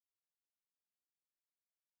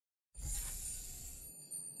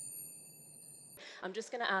I'm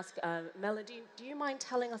just going to ask, Melody, do you mind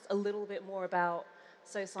telling us a little bit more about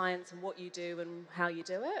SoScience and what you do and how you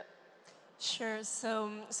do it? Sure. So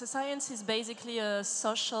Science is basically a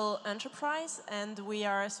social enterprise, and we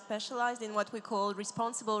are specialized in what we call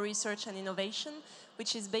responsible research and innovation,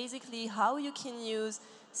 which is basically how you can use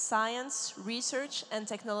science, research, and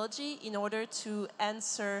technology in order to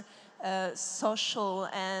answer social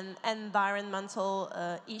and environmental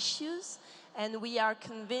issues. And we are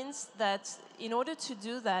convinced that in order to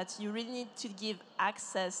do that, you really need to give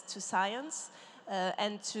access to science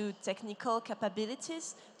and to technical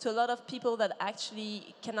capabilities to a lot of people that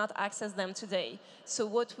actually cannot access them today. So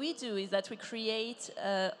what we do is that we create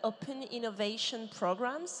open innovation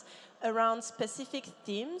programs around specific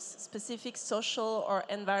themes, specific social or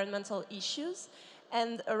environmental issues.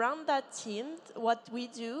 And around that theme, what we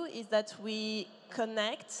do is that we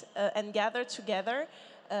connect and gather together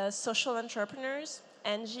social entrepreneurs,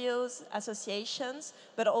 NGOs, associations,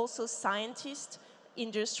 but also scientists,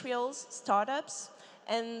 industrials, startups.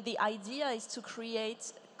 And the idea is to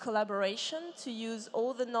create collaboration, to use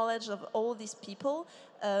all the knowledge of all these people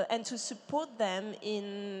and to support them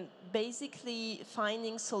in basically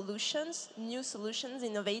finding solutions, new solutions,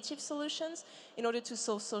 innovative solutions, in order to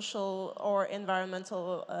solve social or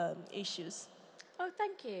environmental issues. Oh,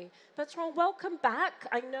 thank you. Bertrand, welcome back.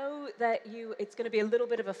 I know that it's going to be a little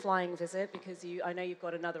bit of a flying visit because I know you've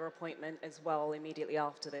got another appointment as well immediately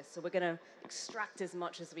after this. So we're going to extract as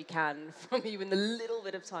much as we can from you in the little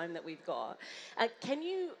bit of time that we've got. Can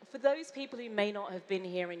you, for those people who may not have been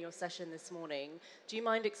here in your session this morning, do you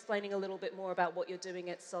mind explaining a little bit more about what you're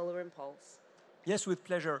doing at Solar Impulse? Yes, with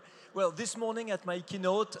pleasure. Well, this morning at my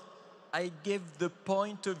keynote, I gave the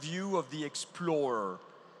point of view of the explorer.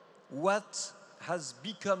 What has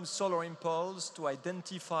become Solar Impulse to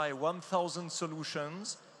identify 1,000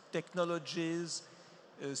 solutions, technologies,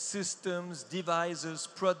 systems, devices,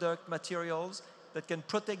 product, materials that can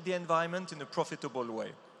protect the environment in a profitable way.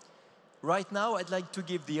 Right now, I'd like to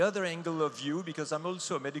give the other angle of view because I'm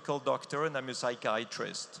also a medical doctor and I'm a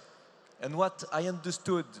psychiatrist. And what I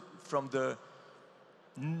understood from the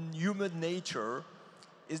human nature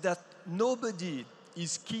is that nobody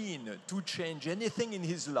is keen to change anything in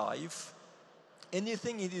his life,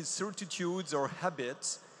 anything in his certitudes or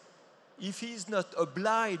habits, if he is not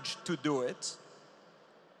obliged to do it,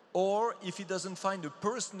 or if he doesn't find a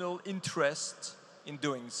personal interest in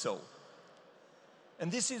doing so.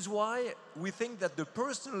 And this is why we think that the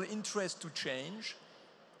personal interest to change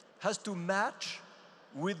has to match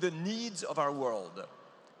with the needs of our world.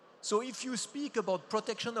 So if you speak about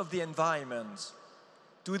protection of the environment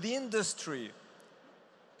to the industry,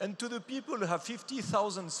 and to the people who have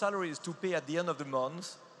 50,000 salaries to pay at the end of the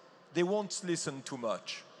month, they won't listen too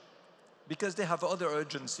much because they have other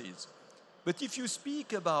urgencies. But if you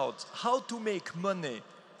speak about how to make money,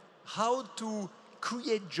 how to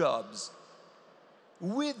create jobs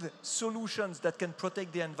with solutions that can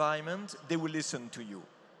protect the environment, they will listen to you.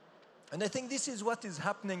 And I think this is what is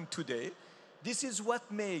happening today. This is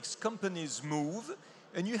what makes companies move.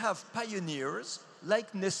 And you have pioneers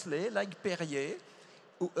like Nestlé, like Perrier,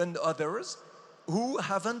 and others who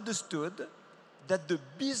have understood that the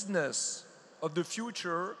business of the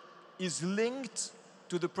future is linked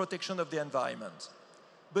to the protection of the environment.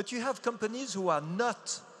 But you have companies who are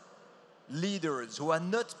not leaders, who are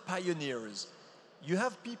not pioneers. You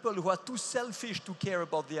have people who are too selfish to care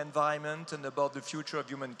about the environment and about the future of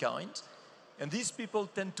humankind. And these people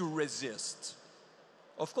tend to resist.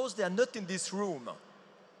 Of course, they are not in this room.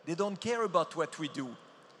 They don't care about what we do.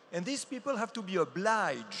 And these people have to be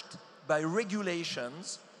obliged by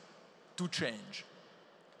regulations to change.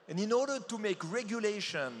 And in order to make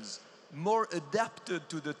regulations more adapted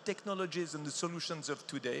to the technologies and the solutions of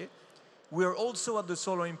today, we are also at the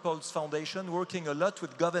Solar Impulse Foundation working a lot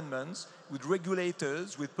with governments, with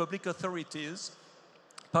regulators, with public authorities,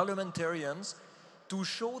 parliamentarians, to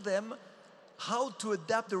show them how to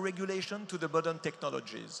adapt the regulation to the modern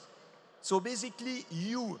technologies. So basically,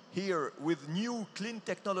 you here with new clean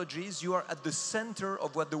technologies, you are at the center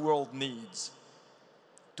of what the world needs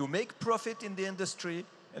to make profit in the industry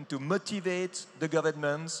and to motivate the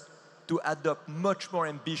governments to adopt much more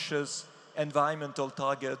ambitious environmental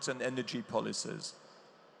targets and energy policies.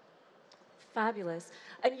 Fabulous.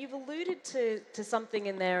 And you've alluded to something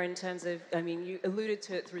in there in terms of, I mean, you alluded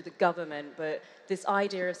to it through the government, but this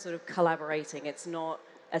idea of sort of collaborating, it's not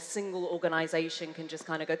a single organization can just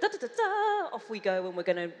kind of go, da-da-da-da, off we go, and we're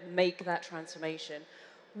going to make that transformation.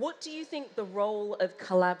 What do you think the role of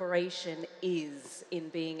collaboration is in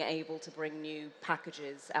being able to bring new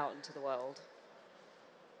packages out into the world?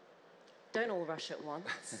 Don't all rush at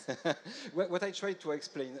once. What I tried to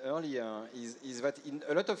explain earlier is that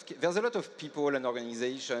there's a lot of people and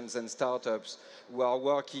organizations and startups who are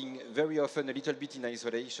working very often a little bit in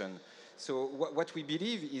isolation. So what we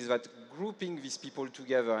believe is that grouping these people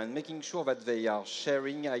together and making sure that they are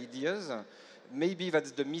sharing ideas, maybe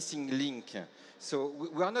that's the missing link. So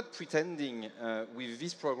we are not pretending with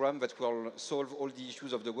this program that we'll solve all the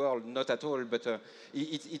issues of the world, not at all, but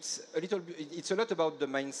it's a lot about the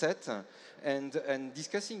mindset. And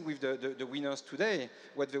discussing with the winners today,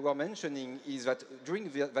 what they were mentioning is that during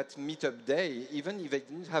that meetup day, even if they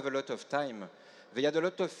didn't have a lot of time, they had a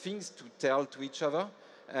lot of things to tell to each other,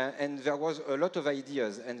 and there was a lot of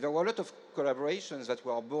ideas, and there were a lot of collaborations that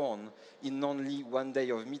were born in only one day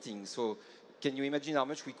of meeting. So can you imagine how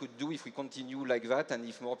much we could do if we continue like that and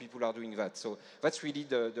if more people are doing that? So that's really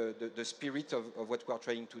the spirit of what we are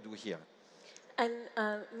trying to do here. And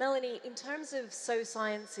Mélanie, in terms of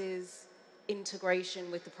SoScience's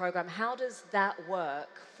integration with the program, how does that work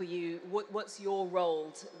for you? What's your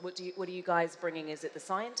role? What are you guys bringing? Is it the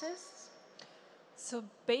scientists? So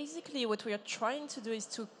basically what we are trying to do is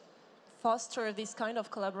to foster this kind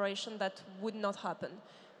of collaboration that would not happen.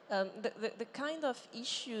 The kind of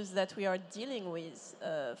issues that we are dealing with,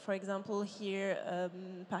 for example, here,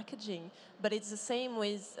 packaging, but it's the same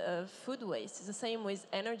with food waste, it's the same with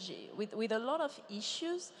energy. With a lot of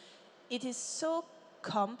issues, it is so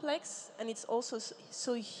complex and it's also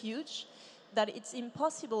so huge that it's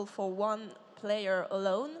impossible for one player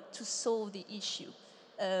alone to solve the issue.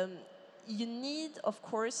 You need, of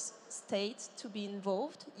course, states to be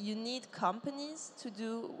involved. You need companies to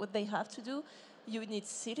do what they have to do. You need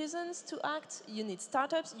citizens to act, you need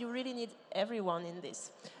startups, you really need everyone in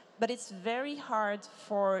this. But it's very hard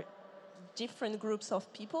for different groups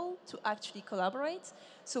of people to actually collaborate.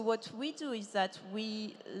 So what we do is that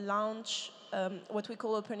we launch what we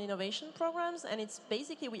call open innovation programs, and it's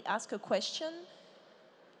basically we ask a question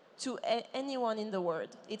to anyone in the world.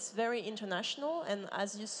 It's very international, and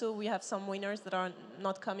as you saw, we have some winners that are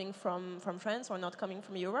not coming from France or not coming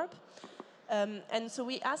from Europe. And so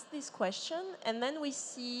we ask this question, and then we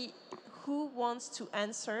see who wants to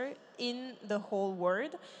answer in the whole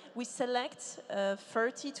world. We select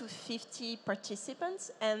 30 to 50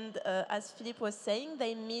 participants, and as Philippe was saying,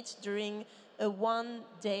 they meet during a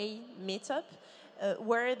one-day meetup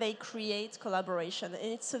where they create collaboration.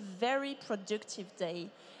 And it's a very productive day.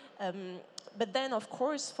 But then, of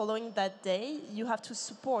course, following that day, you have to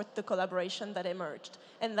support the collaboration that emerged.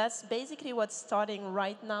 And that's basically what's starting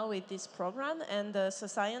right now with this program. And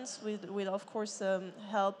SoScience will of course,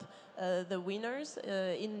 help the winners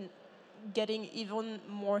in getting even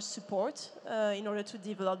more support in order to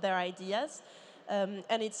develop their ideas.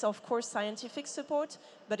 And it's, of course, scientific support,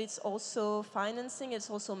 but it's also financing, it's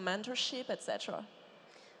also mentorship, etc.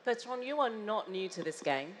 Bertrand, you are not new to this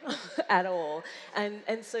game at all.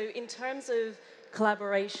 And so in terms of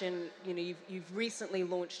collaboration, you've recently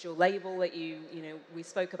launched your label that we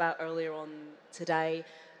spoke about earlier on today.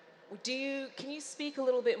 Can you speak a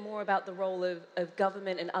little bit more about the role of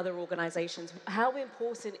government and other organizations? How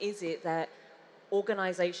important is it that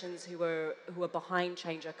organizations who are behind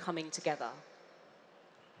change are coming together?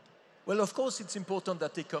 Well, of course, it's important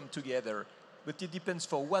that they come together, but it depends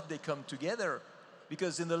for what they come together.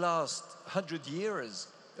 Because in the last 100 years,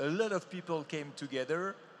 a lot of people came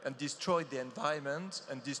together and destroyed the environment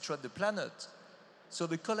and destroyed the planet. So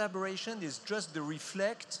the collaboration is just the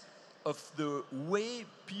reflect of the way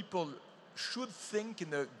people should think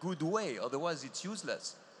in a good way, otherwise it's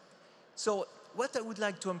useless. So what I would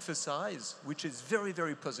like to emphasize, which is very,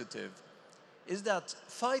 very positive, is that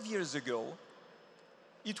 5 years ago,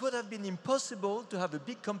 it would have been impossible to have a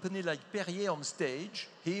big company like Perrier on stage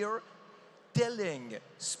here telling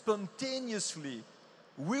spontaneously,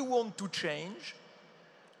 we want to change,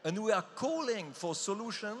 and we are calling for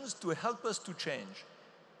solutions to help us to change.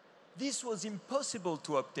 This was impossible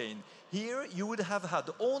to obtain. Here, you would have had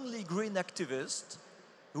only green activists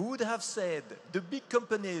who would have said, the big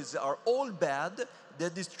companies are all bad, they're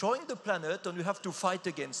destroying the planet, and we have to fight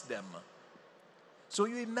against them. So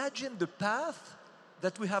you imagine the path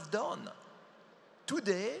that we have done.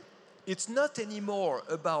 Today, it's not anymore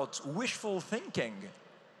about wishful thinking.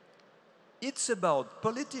 It's about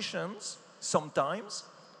politicians, sometimes,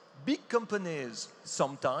 big companies,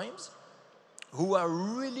 sometimes, who are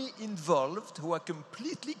really involved, who are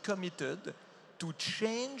completely committed to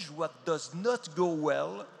change what does not go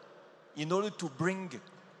well in order to bring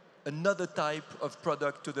another type of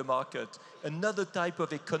product to the market, another type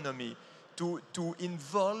of economy, to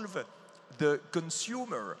involve the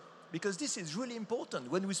consumer. Because this is really important.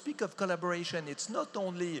 When we speak of collaboration, it's not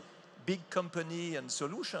only big company and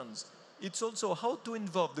solutions. it's also how to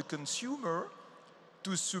involve the consumer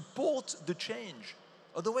to support the change.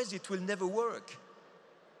 Otherwise, it will never work.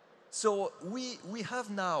 So we have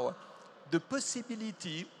now the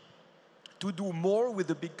possibility to do more with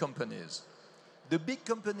the big companies. The big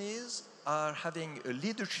companies are having a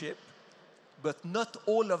leadership, but not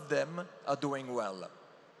all of them are doing well.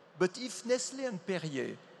 But if Nestlé and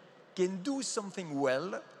Perrier can do something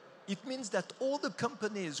well, it means that all the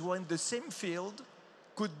companies who are in the same field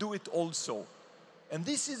could do it also. And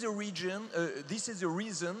this is a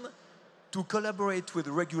reason to collaborate with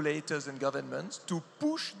regulators and governments to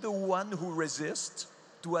push the one who resists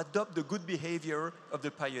to adopt the good behavior of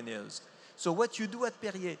the pioneers. So what you do at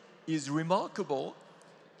Perrier is remarkable.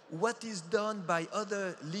 What is done by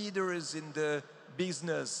other leaders in the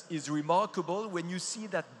business is remarkable when you see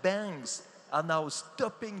that banks are now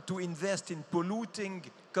stopping to invest in polluting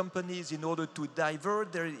companies in order to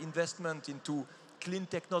divert their investment into clean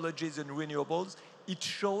technologies and renewables. It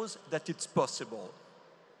shows that it's possible.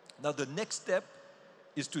 Now the next step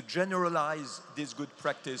is to generalize this good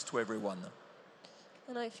practice to everyone.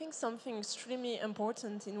 And I think something extremely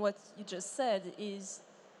important in what you just said is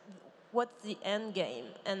what's the end game.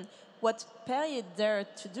 And what Perrier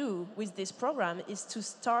dared to do with this program is to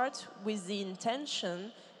start with the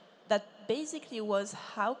intention that basically was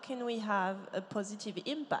how can we have a positive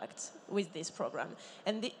impact with this program.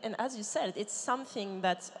 And as you said, it's something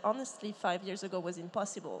that honestly 5 years ago was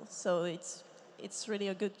impossible. So it's really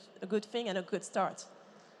a good thing and a good start.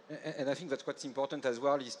 And I think that what's important as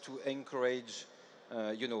well is to encourage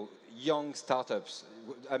young startups.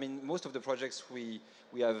 I mean, most of the projects we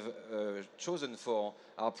have chosen for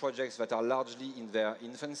are projects that are largely in their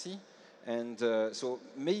infancy. And so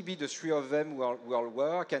maybe the three of them will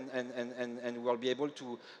work and will be able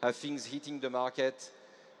to have things hitting the market,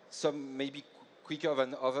 some maybe quicker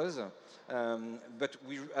than others. But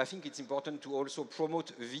I think it's important to also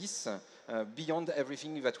promote this beyond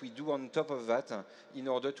everything that we do on top of that in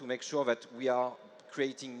order to make sure that we are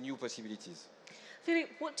creating new possibilities.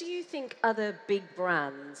 Philippe, what do you think other big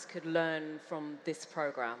brands could learn from this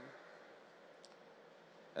program?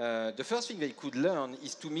 The first thing they could learn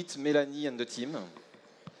is to meet Mélanie and the team.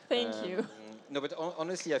 Thank you. No, but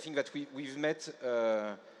honestly, I think that we've met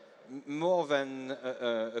more than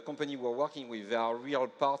a company we're working with. They are real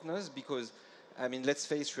partners because, I mean, let's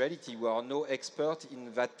face reality, we are no expert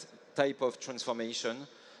in that type of transformation,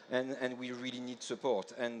 and we really need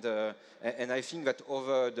support. And I think that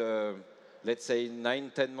over the, let's say,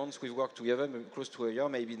 9-10 months we've worked together, close to a year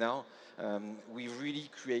maybe now, we've really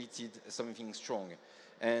created something strong.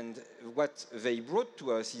 And what they brought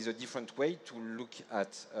to us is a different way to look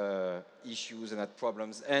at issues and at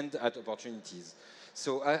problems and at opportunities.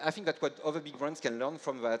 So I think that what other big brands can learn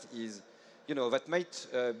from that is, that might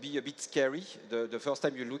be a bit scary the first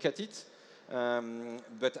time you look at it.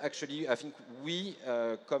 But actually, I think we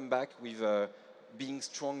come back with being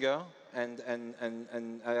stronger, and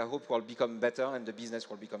I hope we'll become better, and the business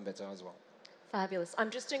will become better as well. Fabulous.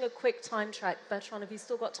 I'm just doing a quick time track. Bertrand, have you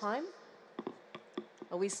still got time?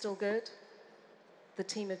 Are we still good? The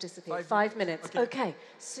team have disappeared. 5 minutes. Okay,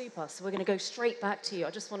 super. So we're going to go straight back to you. I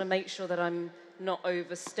just want to make sure that I'm not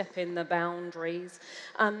overstepping the boundaries.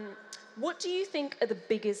 What do you think are the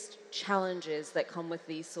biggest challenges that come with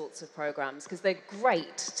these sorts of programs? Because they're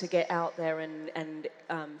great to get out there and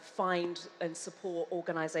find and support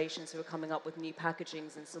organizations who are coming up with new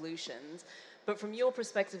packagings and solutions. But from your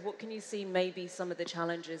perspective, what can you see maybe some of the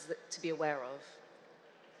challenges to be aware of?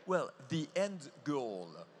 Well, the end goal,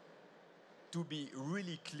 to be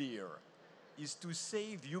really clear, is to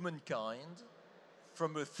save humankind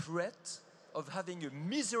from a threat of having a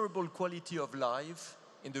miserable quality of life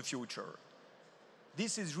in the future.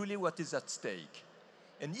 This is really what is at stake.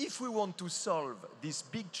 And if we want to solve this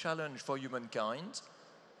big challenge for humankind,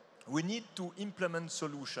 we need to implement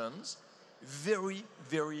solutions very,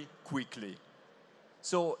 very quickly.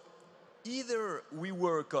 So either we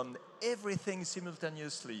work on everything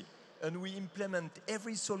simultaneously and we implement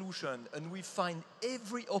every solution and we find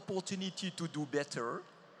every opportunity to do better,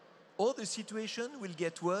 or the situation will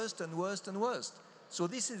get worse and worse and worse. So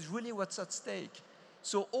this is really what's at stake.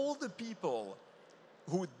 So all the people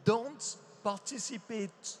who don't participate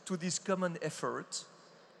to this common effort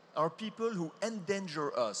are people who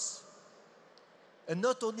endanger us. And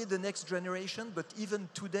not only the next generation, but even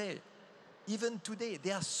today. Even today,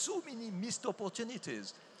 there are so many missed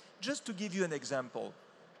opportunities. Just to give you an example,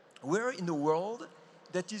 we're in a world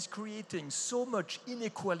that is creating so much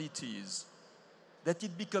inequalities that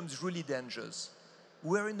it becomes really dangerous.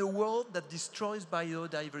 We're in a world that destroys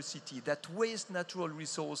biodiversity, that wastes natural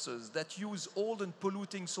resources, that use old and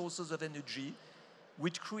polluting sources of energy.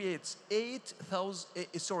 which creates 8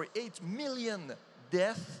 million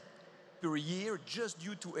deaths per year just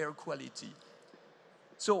due to air quality.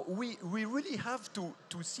 So we really have to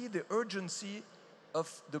see the urgency of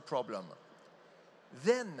the problem.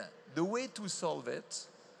 Then the way to solve it,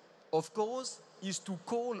 of course, is to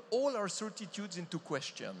call all our certitudes into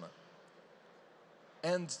question.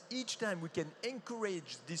 And each time we can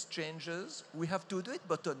encourage these changes, we have to do it,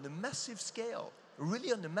 but on a massive scale,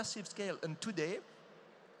 really on a massive scale. And today,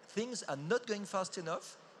 things are not going fast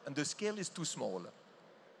enough, and the scale is too small.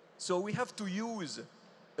 So we have to use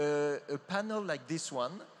a panel like this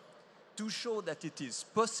one to show that it is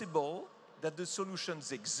possible, that the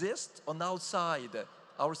solutions exist. On our side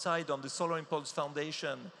on the Solar Impulse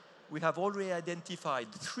Foundation, we have already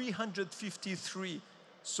identified 353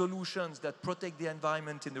 solutions that protect the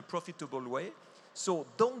environment in a profitable way. So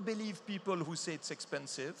don't believe people who say it's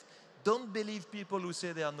expensive. Don't believe people who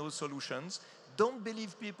say there are no solutions. Don't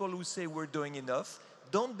believe people who say we're doing enough.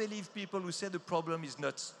 Don't believe people who say the problem is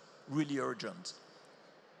not really urgent.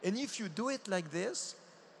 And if you do it like this,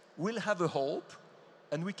 we'll have a hope,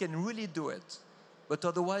 and we can really do it. But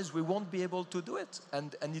otherwise, we won't be able to do it,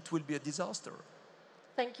 and it will be a disaster.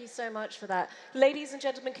 Thank you so much for that. Ladies and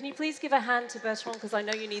gentlemen, can you please give a hand to Bertrand, because I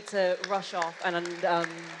know you need to rush off, and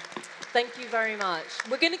thank you very much.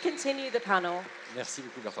 We're going to continue the panel. Merci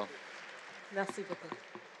beaucoup, Bertrand. Merci beaucoup.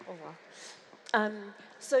 Au revoir.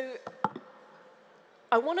 So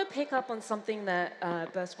I want to pick up on something that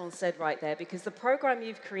Bertrand said right there, because the program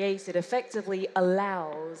you've created effectively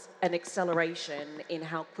allows an acceleration in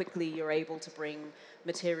how quickly you're able to bring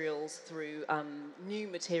materials through new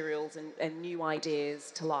materials and new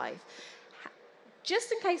ideas to life.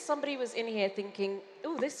 Just in case somebody was in here thinking,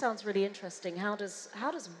 oh, this sounds really interesting, how does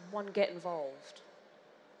one get involved?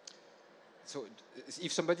 So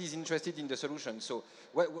if somebody is interested in the solution, so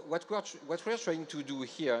what we're trying to do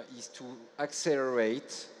here is to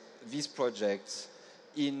accelerate these projects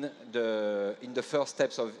in the first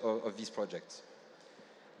steps of these projects.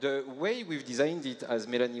 The way we've designed it, as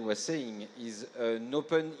Mélanie was saying, is an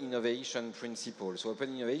open innovation principle. So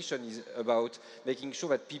open innovation is about making sure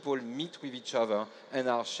that people meet with each other and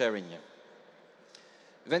are sharing.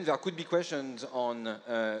 Then there could be questions on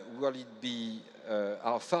will it be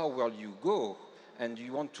how far will you go, and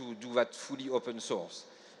you want to do that fully open source?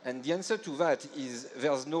 And the answer to that is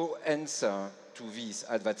there's no answer to this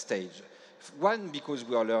at that stage. One, because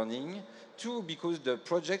we are learning. Two, because the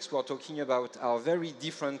projects we're talking about are very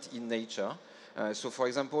different in nature. So for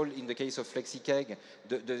example, in the case of FlexiKeg,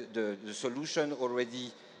 the solution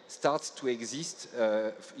already starts to exist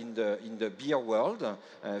in the beer world.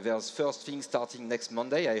 There's first thing starting next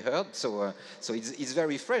Monday, I heard. So it's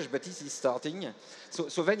very fresh, but it is starting.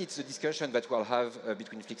 So then it's a discussion that we'll have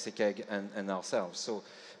between FlexiKeg and ourselves. So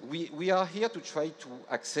we are here to try to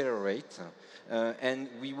accelerate, and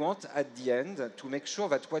we want at the end to make sure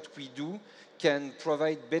that what we do can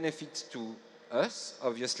provide benefits to us,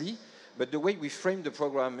 obviously, but the way we frame the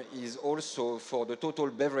program is also for the total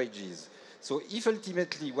beverages. So if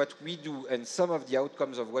ultimately what we do and some of the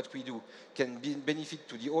outcomes of what we do can benefit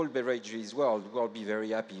to the whole beverages world, we'll be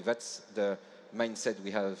very happy. That's the mindset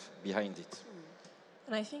we have behind it.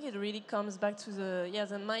 And I think it really comes back to the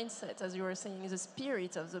mindset, as you were saying, the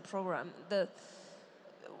spirit of the program.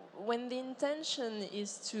 When the intention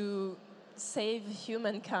is to save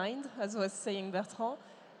humankind, as was saying Bertrand,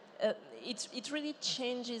 it really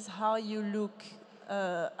changes how you look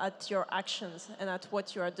at your actions and at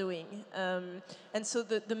what you are doing. And so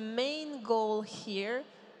the main goal here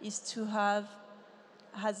is to have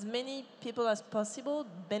as many people as possible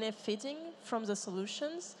benefiting from the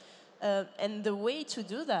solutions. And the way to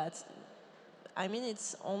do that, I mean,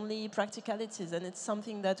 it's only practicalities, and it's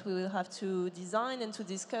something that we will have to design and to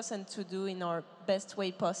discuss and to do in our best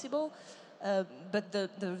way possible. But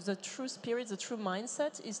the true spirit, the true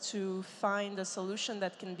mindset is to find a solution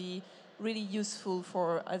that can be really useful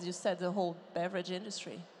for, as you said, the whole beverage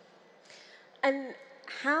industry. And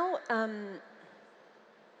how,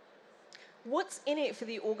 what's in it for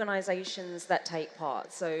the organizations that take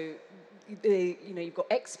part? So, you've got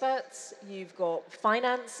experts, you've got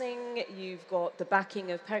financing, you've got the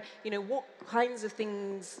backing of Perrier. What kinds of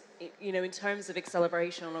things, in terms of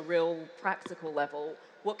acceleration on a real practical level,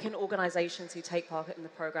 what can organizations who take part in the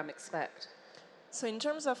program expect? So in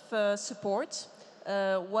terms of support,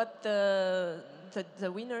 what the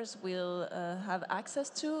winners will have access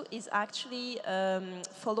to is actually a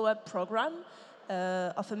follow-up program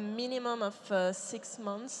of a minimum of 6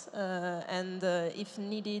 months, and if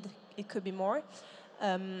needed, it could be more.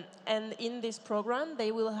 And in this program,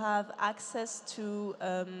 they will have access to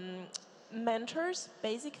mentors,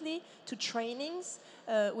 basically, to trainings,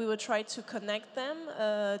 we will try to connect them,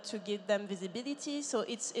 to give them visibility. So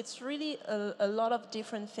it's really a lot of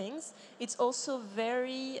different things. It's also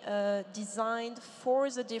very designed for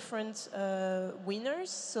the different winners.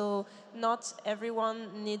 So not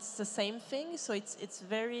everyone needs the same thing. So it's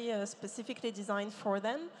very specifically designed for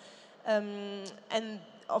them. And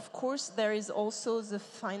of course, there is also the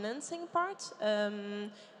financing part.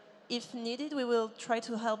 If needed, we will try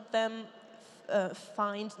to help them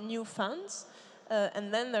find new funds.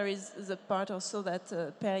 And then there is the part also that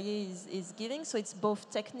Perrier is giving. So it's both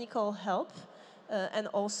technical help and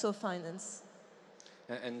also finance.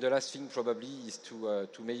 And the last thing probably is to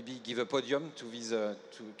maybe give a podium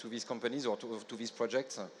to these companies or to these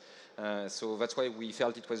projects. So that's why we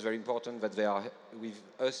felt it was very important that they are with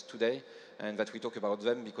us today and that we talk about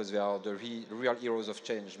them, because they are the real heroes of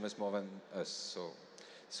change, much more than us.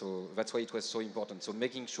 So that's why it was so important. So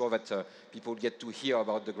making sure that people get to hear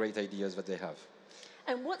about the great ideas that they have.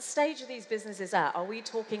 And what stage are these businesses at? Are we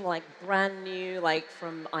talking like brand new, like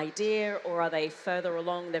from idea, or are they further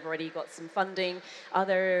along? They've already got some funding. Are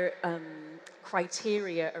there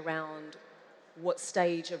criteria around what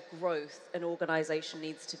stage of growth an organization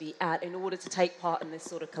needs to be at in order to take part in this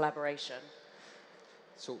sort of collaboration?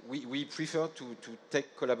 So we prefer to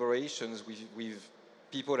take collaborations with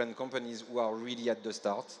people and companies who are really at the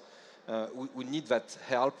start. We need that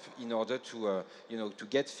help in order to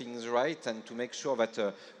get things right and to make sure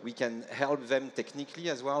that we can help them technically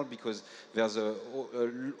as well, because there's a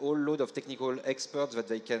whole load of technical experts that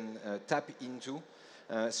they can tap into,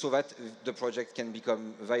 so that the project can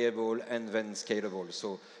become viable and then scalable.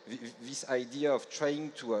 So this idea of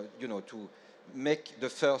trying to to make the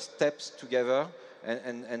first steps together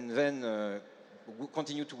and then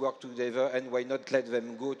continue to work together, and why not let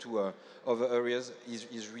them go to other areas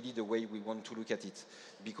is really the way we want to look at it,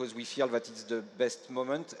 because we feel that it's the best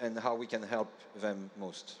moment and how we can help them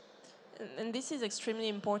most. And this is extremely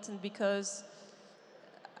important because,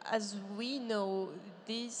 as we know,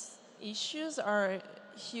 these issues are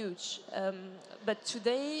huge. But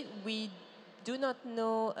today we do not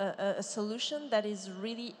know a solution that is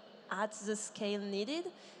really at the scale needed.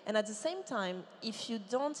 And at the same time, if you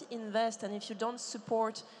don't invest and if you don't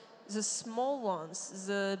support the small ones,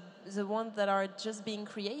 the ones that are just being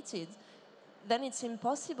created, then it's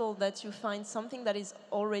impossible that you find something that is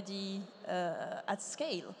already at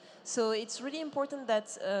scale. So it's really important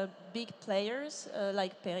that big players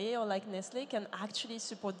like Perrier or like Nestlé can actually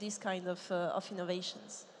support this kind of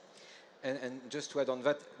innovations. And just to add on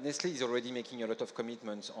that, Nestlé is already making a lot of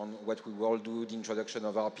commitments on what we will do, the introduction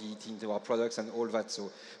of RPET into our products and all that.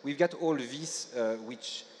 So we've got all this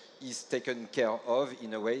which is taken care of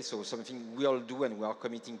in a way. So something we'll do and we are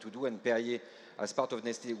committing to do, and Perrier, as part of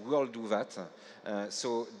Nestlé, will do that.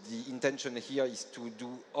 So the intention here is to do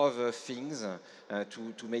other things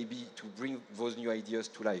to maybe to bring those new ideas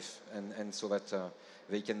to life, and so that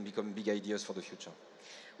they can become big ideas for the future.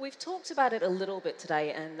 We've talked about it a little bit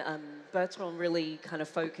today, and Bertrand really kind of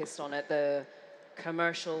focused on it, the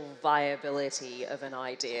commercial viability of an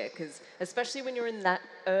idea, because especially when you're in that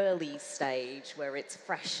early stage where it's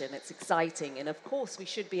fresh and it's exciting, and of course we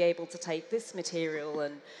should be able to take this material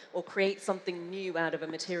or create something new out of a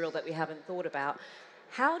material that we haven't thought about.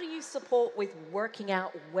 How do you support with working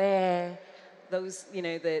out where those,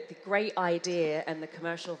 the great idea and the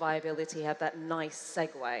commercial viability have that nice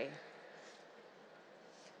segue?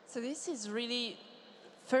 So this is really,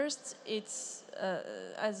 first, it's,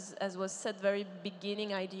 as was said, very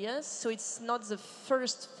beginning ideas. So it's not the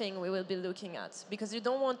first thing we will be looking at, because you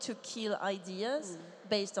don't want to kill ideas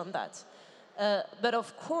based on that. But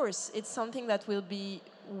of course, it's something that will be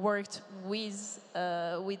worked with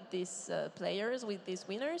these players, with these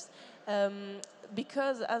winners,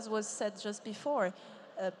 because, as was said just before,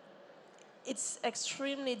 it's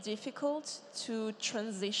extremely difficult to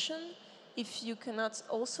transition if you cannot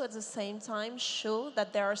also at the same time show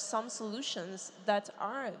that there are some solutions that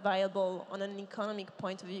are viable on an economic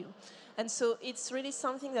point of view. And so it's really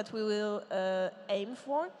something that we will aim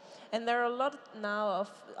for. And there are a lot now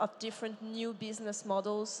of different new business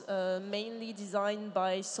models, mainly designed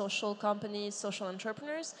by social companies, social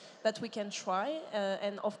entrepreneurs, that we can try.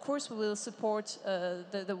 And of course, we will support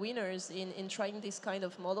the winners in trying these kind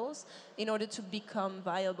of models in order to become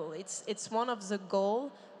viable. It's one of the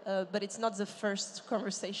goals, but it's not the first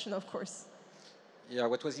conversation, of course. Yeah,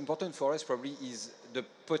 what was important for us probably is the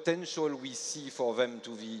potential we see for them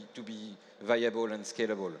to be viable and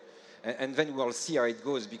scalable. And then we'll see how it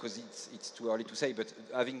goes, because it's too early to say, but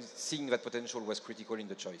seeing that potential was critical in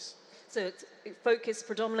the choice. So it's focused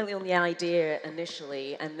predominantly on the idea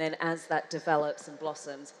initially, and then as that develops and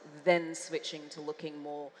blossoms, then switching to looking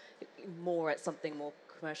more at something more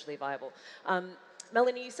commercially viable.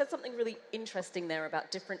 Mélanie, you said something really interesting there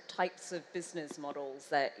about different types of business models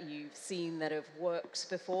that you've seen that have worked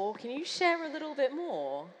before. Can you share a little bit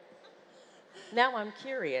more? Now I'm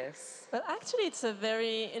curious. Well, actually, it's a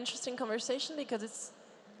very interesting conversation because it's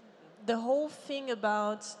the whole thing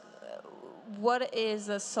about what is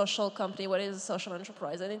a social company, what is a social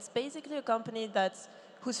enterprise. And it's basically a company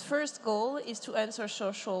whose first goal is to answer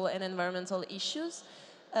social and environmental issues,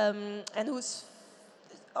 and whose,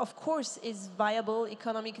 of course, is viable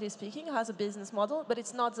economically speaking, has a business model, but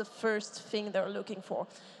it's not the first thing they're looking for.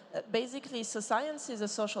 Basically, SoScience is a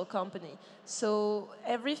social company. So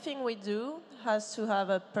everything we do has to have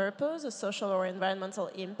a purpose, a social or environmental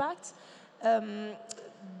impact.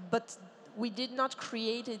 But we did not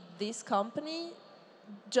create this company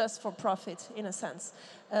just for profit, in a sense.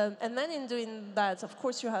 And then in doing that, of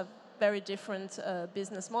course, you have very different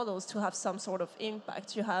business models to have some sort of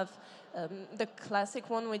impact. You have the classic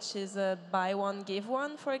one, which is buy one, give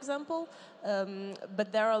one, for example.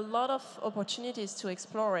 But there are a lot of opportunities to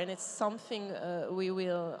explore, and it's something we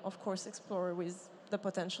will, of course, explore with the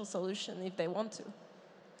potential solution if they want to.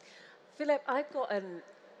 Philippe, I've got an...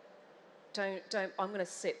 I'm going to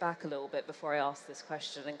sit back a little bit before I ask this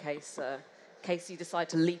question in case you decide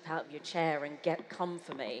to leap out of your chair and come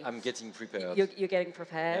for me. I'm getting prepared. You're getting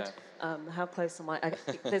prepared? Yeah. How close am I?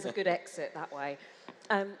 There's a good exit that way.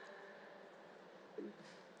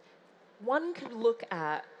 One could look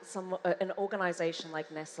at an organization like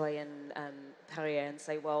Nestlé and Perrier and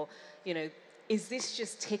say, well, you know, is this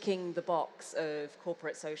just ticking the box of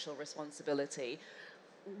corporate social responsibility?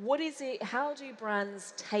 What is it, how do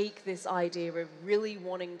brands take this idea of really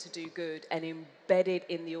wanting to do good and embed it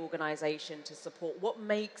in the organization to support? What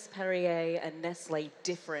makes Perrier and Nestlé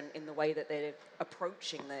different in the way that they're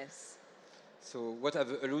approaching this? So what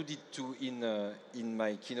I've alluded to in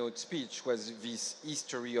my keynote speech was this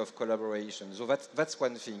history of collaboration. So that's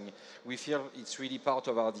one thing. We feel it's really part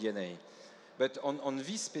of our DNA. But on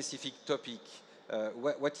this specific topic,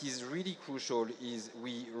 what is really crucial is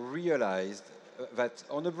we realized that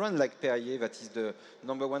on a brand like Perrier, that is the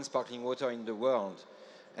 #1 sparkling water in the world,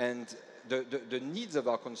 and the needs of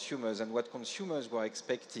our consumers and what consumers were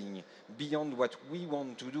expecting beyond what we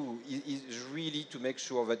want to do is really to make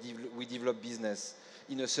sure that we develop business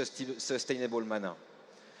in a sustainable manner.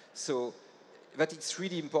 So that it's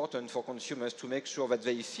really important for consumers to make sure that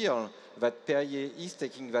they feel that Perrier is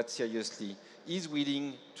taking that seriously, is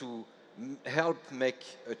willing to help make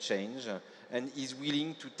a change, and is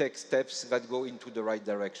willing to take steps that go into the right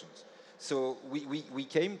directions. So we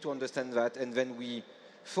came to understand that, and then we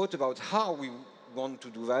thought about how we want to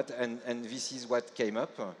do that, and this is what came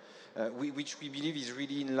up, which we believe is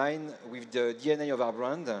really in line with the DNA of our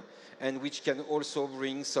brand, and which can also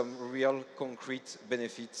bring some real concrete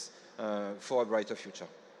benefits for a brighter future.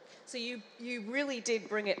 So you really did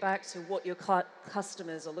bring it back to what your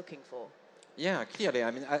customers are looking for. Yeah, clearly.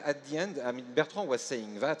 I mean, at the end, I mean, Bertrand was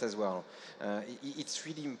saying that as well. It's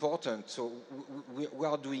really important. So we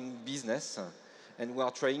are doing business, and we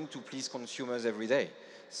are trying to please consumers every day.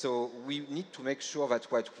 So we need to make sure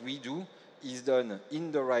that what we do is done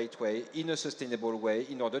in the right way, in a sustainable way,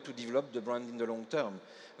 in order to develop the brand in the long term.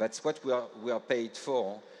 That's what we are paid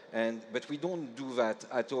for. But we don't do that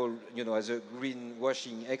at all, you know, as a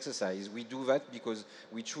greenwashing exercise. We do that because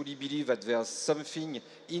we truly believe that there's something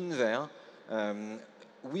in there.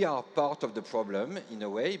 We are part of the problem in a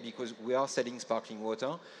way because we are selling sparkling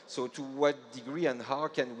water. So to what degree and how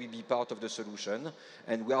can we be part of the solution?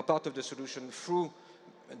 And we are part of the solution through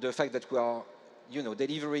the fact that we are, you know,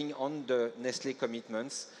 delivering on the Nestlé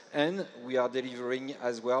commitments, and we are delivering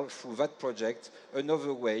as well through that project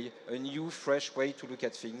another way, a new, fresh way to look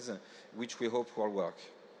at things, which we hope will work.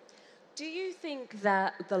 Do you think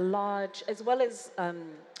that the large, as well as,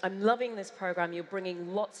 I'm loving this program, you're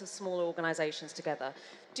bringing lots of smaller organizations together.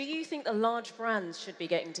 Do you think the large brands should be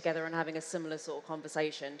getting together and having a similar sort of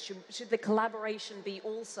conversation? Should the collaboration be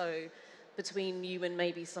also between you and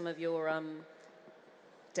maybe some of your,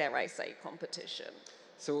 dare I say, competition?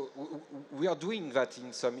 So we are doing that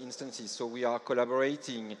in some instances. So we are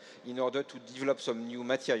collaborating in order to develop some new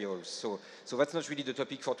materials. So that's not really the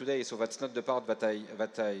topic for today. So that's not the part that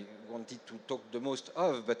I wanted to talk the most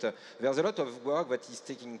of. But there's a lot of work that is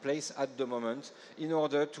taking place at the moment in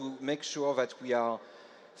order to make sure that we are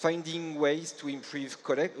finding ways to improve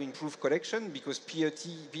collection, because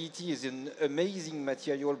PET is an amazing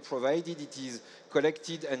material provided it is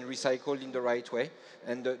collected and recycled in the right way.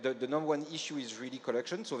 And the #1 issue is really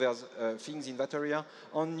collection. So there's things in that area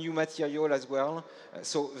on new material as well.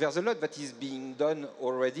 So there's a lot that is being done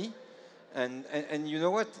already. And you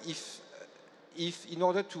know what? If in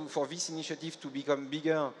order for this initiative to become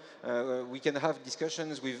bigger, we can have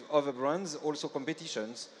discussions with other brands, also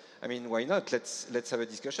competitions. I mean, why not? Let's have a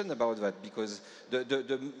discussion about that, because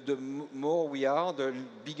the more we are, the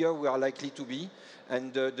bigger we are likely to be,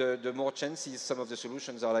 and the more chances some of the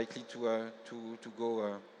solutions are likely to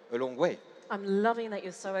go a long way. I'm loving that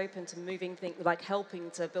you're so open to moving things, like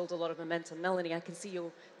helping to build a lot of momentum. Melanie, I can see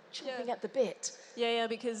you're chomping at the bit. Yeah,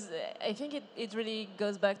 because I think it really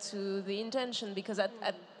goes back to the intention, because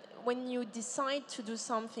when you decide to do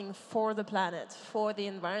something for the planet, for the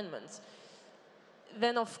environment,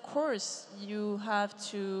 then of course you have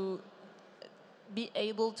to be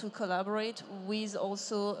able to collaborate with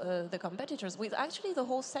also the competitors, with actually the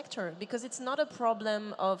whole sector, because it's not a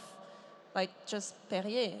problem of like just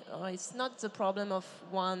Perrier, or it's not the problem of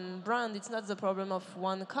one brand, it's not the problem of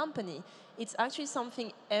one company. It's actually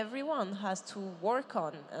something everyone has to work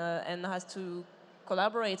on and has to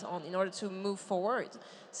collaborate on in order to move forward.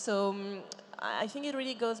 So I think it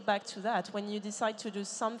really goes back to that. When you decide to do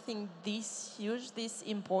something this huge, this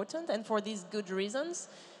important, and for these good reasons,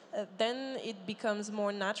 then it becomes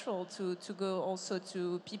more natural to go also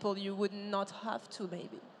to people you would not have to,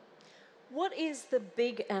 maybe. What is the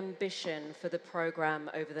big ambition for the program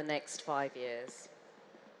over the next 5 years?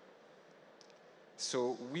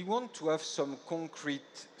 So we want to have some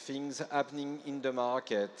concrete things happening in the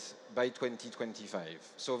market by 2025.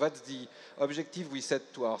 So that's the objective we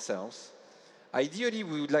set to ourselves. Ideally,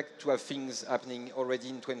 we would like to have things happening already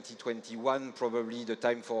in 2021, probably the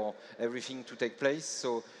time for everything to take place.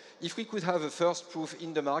 So if we could have a first proof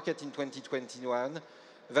in the market in 2021,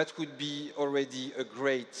 that would be already a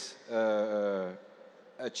great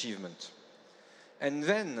achievement. And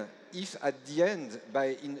then, if at the end,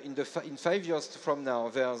 in 5 years from now,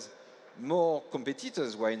 there's more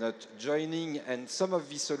competitors, why not joining, and some of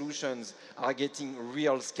these solutions are getting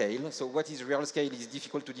real scale. So what is real scale is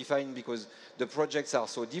difficult to define because the projects are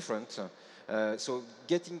so different. So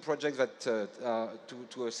getting projects that are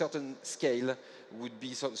to a certain scale would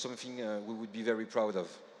be something we would be very proud of.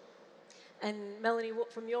 And Melanie,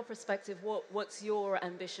 from your perspective, what's your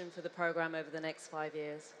ambition for the program over the next 5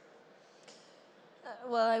 years?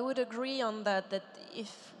 Well, I would agree on that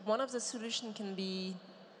if one of the solutions can be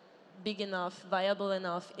big enough, viable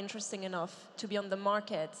enough, interesting enough to be on the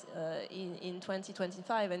market in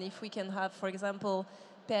 2025, and if we can have, for example,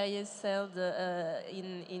 Perrier sold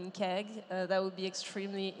in keg, that would be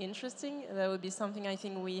extremely interesting. That would be something I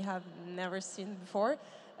think we have never seen before.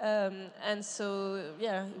 And so,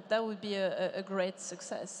 yeah, that would be a great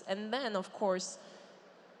success. And then, of course,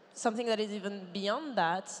 something that is even beyond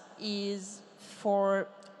that is for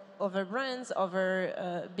other brands,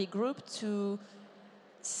 other big groups to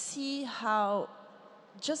see how,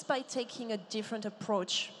 just by taking a different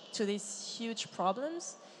approach to these huge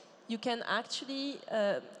problems, you can actually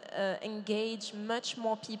engage much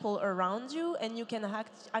more people around you, and you can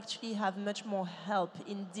actually have much more help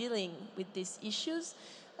in dealing with these issues.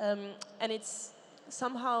 And it's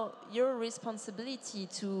somehow your responsibility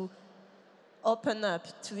to open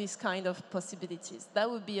up to these kind of possibilities. That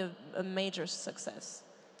would be a major success.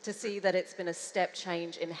 To see that it's been a step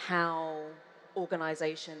change in how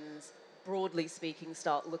organizations, broadly speaking,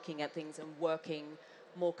 start looking at things and working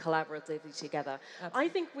more collaboratively together. Absolutely. I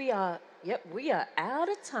think we are out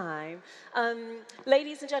of time.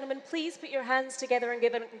 Ladies and gentlemen, please put your hands together and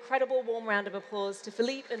give an incredible warm round of applause to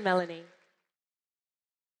Philippe and Melanie.